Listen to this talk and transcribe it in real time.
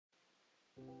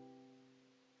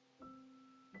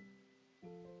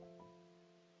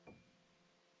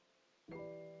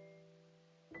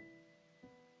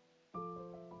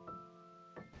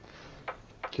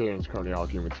Kieran's currently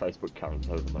arguing with Facebook Karens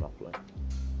over Monopoly.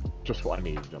 Just what I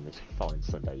needed on this fine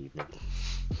Sunday evening.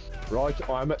 Right,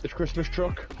 I'm at the Christmas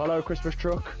truck. Hello, Christmas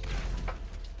truck.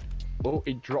 Oh,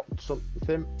 it dropped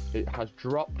something. It has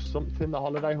dropped something. The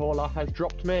holiday hauler has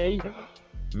dropped me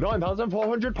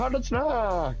 £9,400 in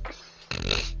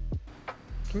snacks.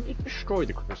 Can you destroy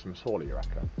the Christmas hauler, you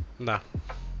reckon? No.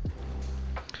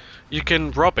 You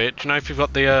can rob it. Do you know if you've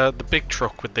got the big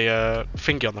truck with the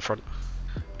thingy on the front?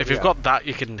 If you've got that,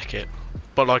 you can nick it.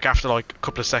 But like after like a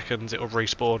couple of seconds, it'll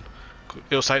respawn.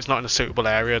 It'll say it's not in a suitable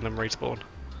area and then respawn.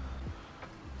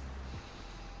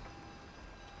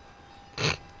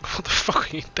 What the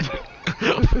fuck are you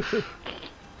doing?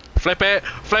 Flip it!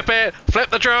 Flip it! Flip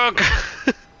the truck!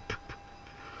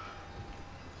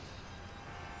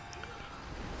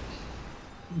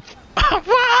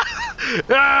 What?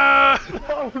 Ah!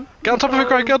 Get on top of it,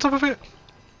 Craig, get on top of it!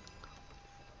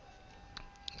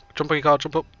 Jump on your car,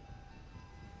 jump up.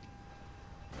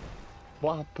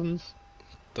 What happens?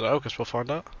 Dunno, guess we'll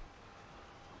find out.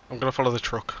 I'm gonna follow the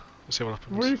truck and see what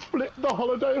happens. We flipped the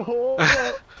holiday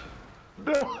hauler!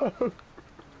 No!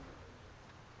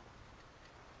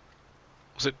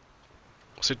 Was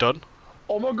it done?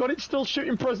 Oh my god, it's still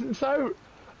shooting presents out!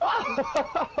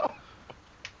 I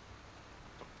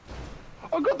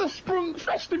got the sprung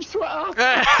festive sweater!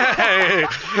 Hey!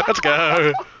 Let's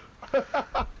go!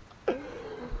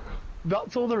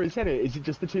 That's all there is in it? Is it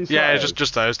just the two sweaters? Yeah,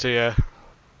 just those two, yeah.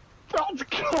 That's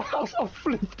class! I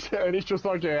flipped it and it's just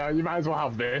like, yeah, you might as well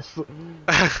have this.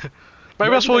 Maybe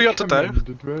that's all you had to do.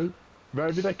 Me.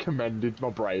 Maybe they commended my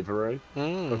bravery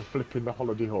Mm. of flipping the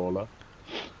holiday hauler.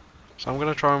 So I'm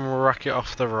gonna try and rack it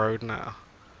off the road now.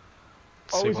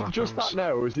 Oh, is it just that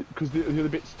now, or is it because the other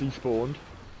bits despawned?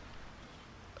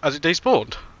 Has it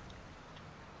despawned?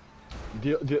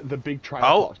 The big trailer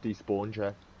parts despawned,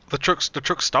 yeah. The truck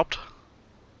stopped.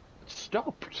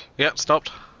 Stopped? Yeah,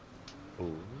 stopped.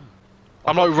 Ooh.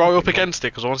 I'm like right up against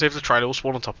it because I want to see if the trailer will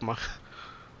spawn on top of me.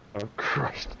 Oh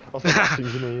Christ, that's the last thing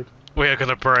you need. We are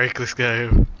gonna break this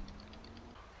game.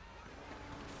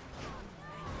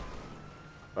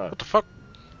 Oh. What the fuck?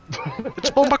 It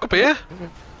spawned back up here?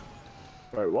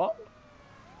 Wait, what?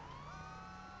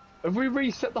 Have we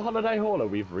reset the holiday hauler?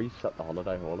 We've reset the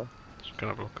holiday hauler. Just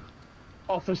gonna have a look.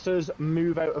 Officers,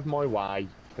 move out of my way.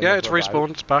 Yeah, it's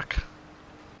respawned, it's back.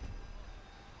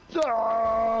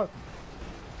 Ah!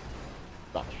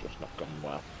 That's just not going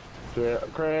well.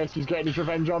 Chris, he's getting his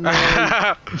revenge on me.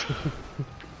 Ah!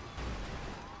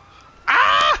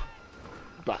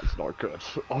 That's not good.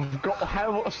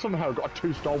 I've somehow got a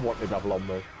 2-star wanted level on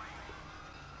me.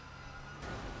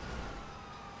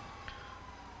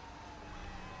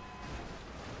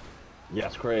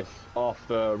 Yes, Chris, off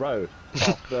the road.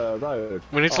 Off the road.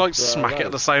 We need to like smack it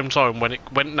at the same time when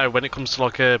it comes to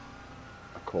like a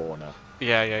corner.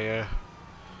 Yeah.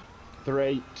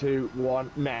 3, 2,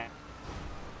 1, now.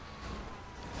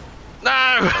 No!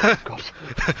 Oh, God.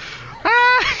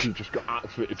 You just got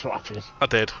absolutely twatted. I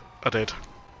did.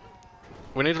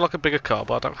 We need like a bigger car,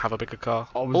 but I don't have a bigger car.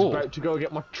 I was about to go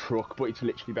get my truck, but it's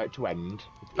literally about to end.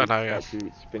 I know, yeah. It's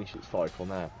finished its cycle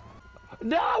now.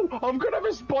 No! I'm gonna have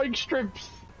a spike strips!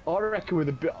 I reckon with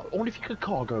a bit. I wonder if you could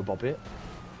cargo bob it.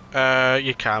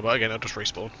 You can, but again, it'll just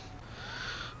respawn.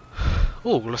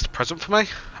 Oh, that's a present for me?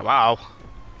 Wow.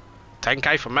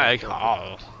 10k for me.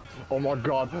 Oh. Oh my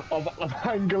god, I've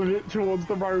angled it towards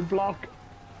the roadblock.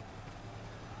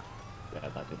 Yeah,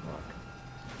 that didn't work.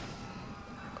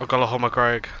 I've got a Hummer,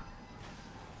 Craig.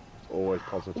 Always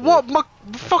positive. What? My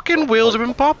fucking wheels have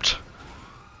been popped?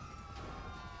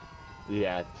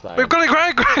 Yeah, same. We've got it,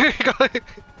 Craig! We got it!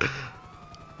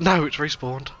 No, it's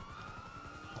respawned.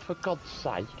 For God's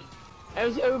sake.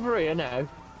 How's it over here now?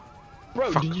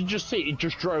 Bro, Did you just see it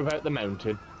just drove out the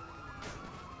mountain?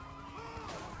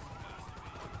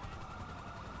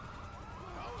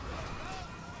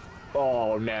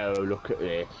 Oh no, look at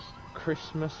this.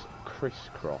 Christmas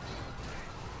crisscross.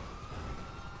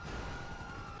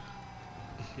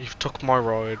 You've took my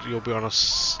ride, you'll be on a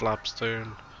slab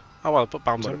soon. Oh well, put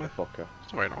bounds on me. Motherfucker.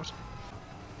 It's very nice.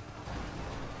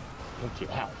 What do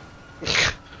you have?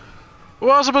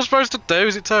 What am I supposed to do?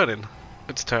 Is it turning?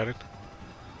 It's turning.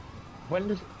 When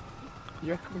does...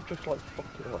 You reckon we've just like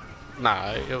fucked it up?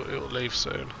 Nah, it'll leave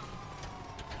soon.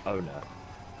 Oh no.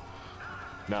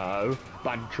 No,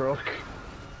 bad truck.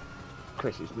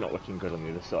 Chris, it's not looking good on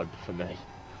the other side for me.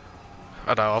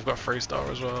 I know, I've got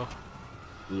 3-star as well.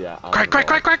 Yeah. Craig! You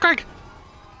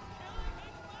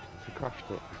crashed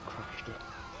it. You crashed it.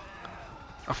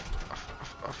 Off.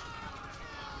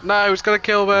 No, it's gonna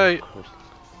kill me.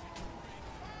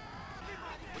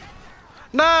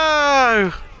 No!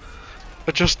 I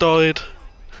just died.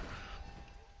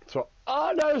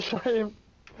 Oh no, shame.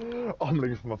 I'm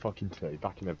looking for my fucking tea.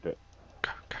 Back in a bit.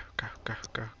 Go, go, go, go,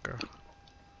 go, go.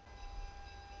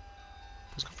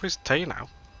 He's got for his tea now.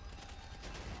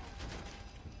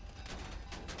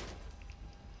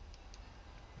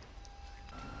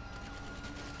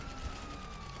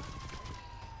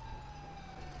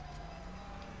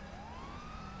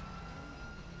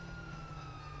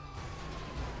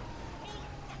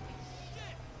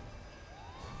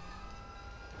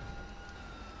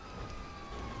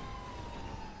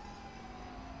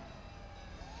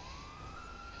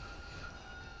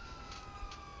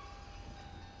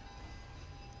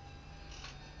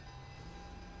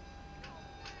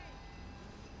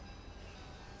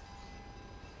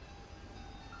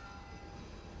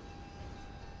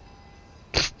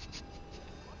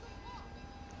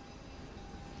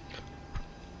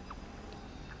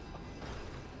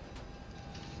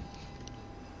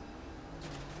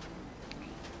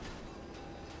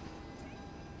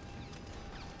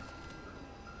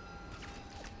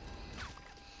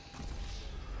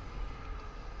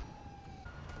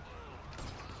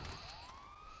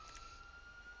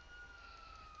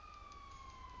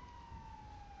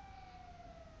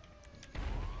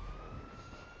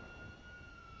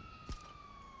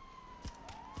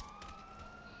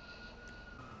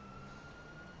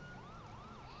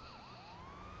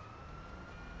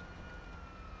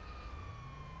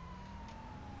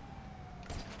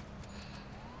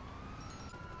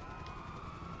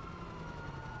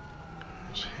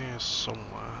 It's here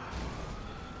somewhere.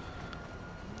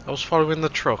 I was following the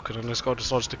truck and then this guy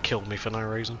decides to kill me for no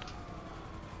reason.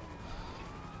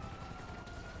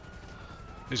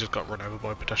 He's just got run over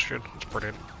by a pedestrian. It's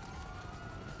brilliant.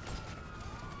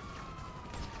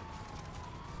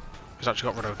 He's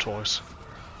actually got run over twice.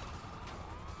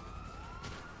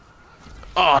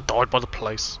 Oh, I died by the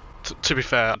police. To be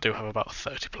fair, I do have about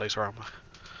 30 police around me.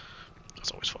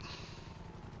 That's always fun.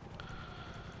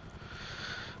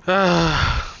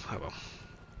 Oh well.